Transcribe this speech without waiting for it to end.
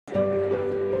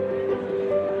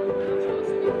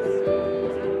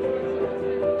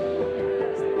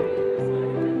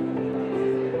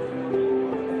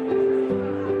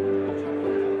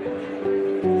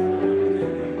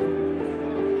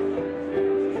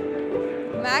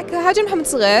معك هاجر محمد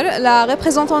صغير, la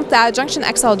représentante à Junction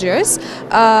X Algiers,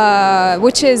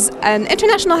 which is an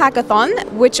international hackathon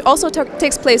which also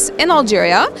takes place in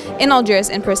Algiers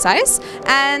in precise.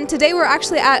 And today we're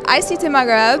actually at ICT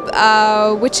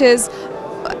Maghreb, which is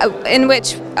in which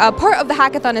part of the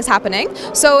hackathon is happening.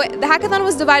 So the hackathon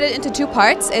was divided into two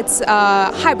parts. It's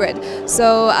hybrid. So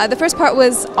the first part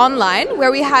was online,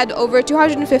 where we had over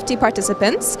 250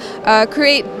 participants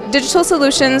create digital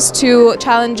solutions to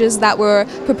challenges that were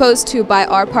proposed to by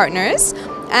our partners.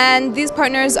 And these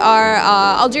partners are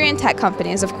Algerian tech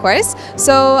companies, of course.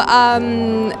 So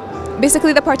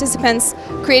basically the participants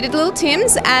created little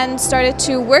teams and started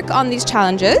to work on these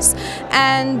challenges,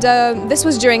 and this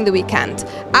was during the weekend.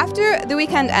 After the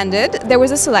weekend ended, there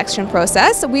was a selection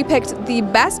process. We picked the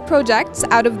best projects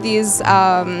out of these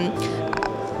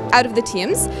out of the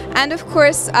teams, and of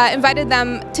course invited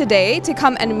them today to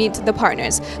come and meet the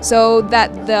partners, so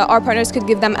that our partners could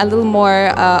give them a little more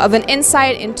of an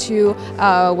insight into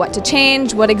what to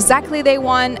change, what exactly they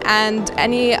want, and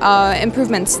any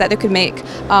improvements that they could make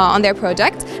on their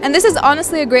project. And this is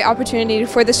honestly a great opportunity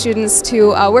for the students to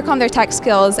work on their tech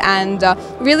skills and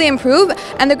really improve.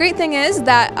 And the great thing is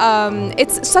that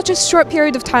it's such a short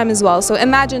period of time as well. So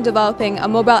imagine developing a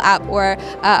mobile app or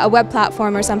a web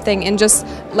platform or something in just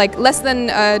like less than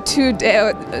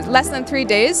 3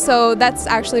 days. So that's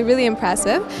actually really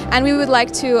impressive. And we would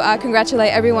like to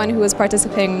congratulate everyone who was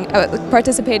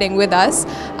participating with us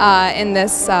in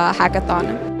this hackathon.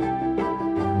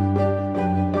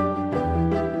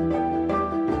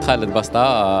 خالد بسطة,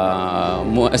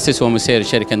 مؤسس ومسير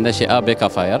الشركة الناشئة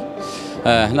بكافاير.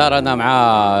 هنا رانا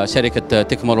مع شركة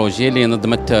تكنولوجيا اللي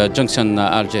نظمت جنكشن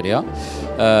ألجيريا.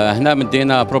 هنا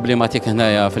مدينا بروبليماتيك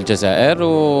هنايا في الجزائر,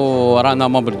 ورانا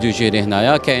ممبر دو جيري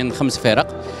هنايا. كاين 5 فرق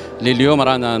اللي اليوم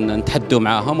رانا نتحدوا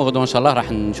معاهم, وغدوه ان شاء الله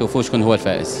راح نشوفوا شكون هو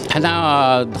الفائز.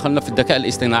 احنا دخلنا في الذكاء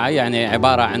الاصطناعي, يعني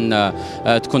عباره عن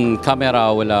تكون كاميرا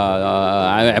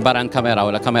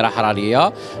ولا كاميرا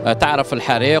حراريه تعرف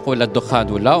الحريق ولا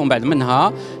الدخان ومن بعد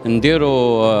منها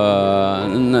نديروا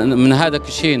من هذاك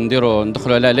الشيء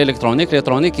ندخلوا على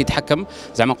الالكترونيك يتحكم,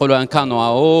 زعما نقولوا ان كانوا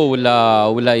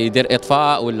ولا يدير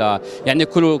اطفاء, ولا يعني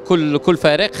كل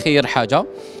فريق خير حاجه.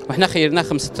 وحنا خيرنا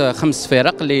 5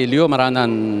 فرق اللي اليوم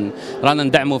رانا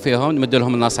ندعموا فيهم, نمد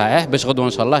لهم النصائح باش غدوه ان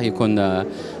شاء الله يكون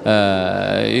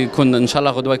ان شاء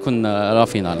الله غدوه يكون لا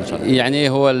فينال ان شاء الله. يعني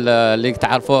هو اللي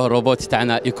تعرفوه الروبوت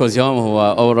تاعنا ايكوزيوم,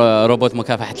 هو روبوت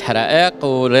مكافحه الحرائق,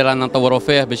 واللي رانا نطوروا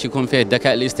فيه باش يكون فيه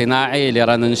الذكاء الاصطناعي اللي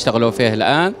رانا نشتغلوا فيه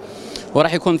الان.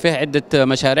 وراح يكون فيه عده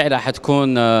مشاريع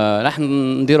راح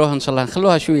نديروها ان شاء الله,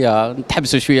 نخلوها شويه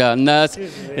نتحبسوا شويه الناس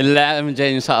العام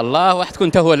الجاي ان شاء الله, وراح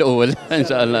تكون هو الاول ان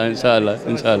شاء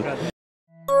الله.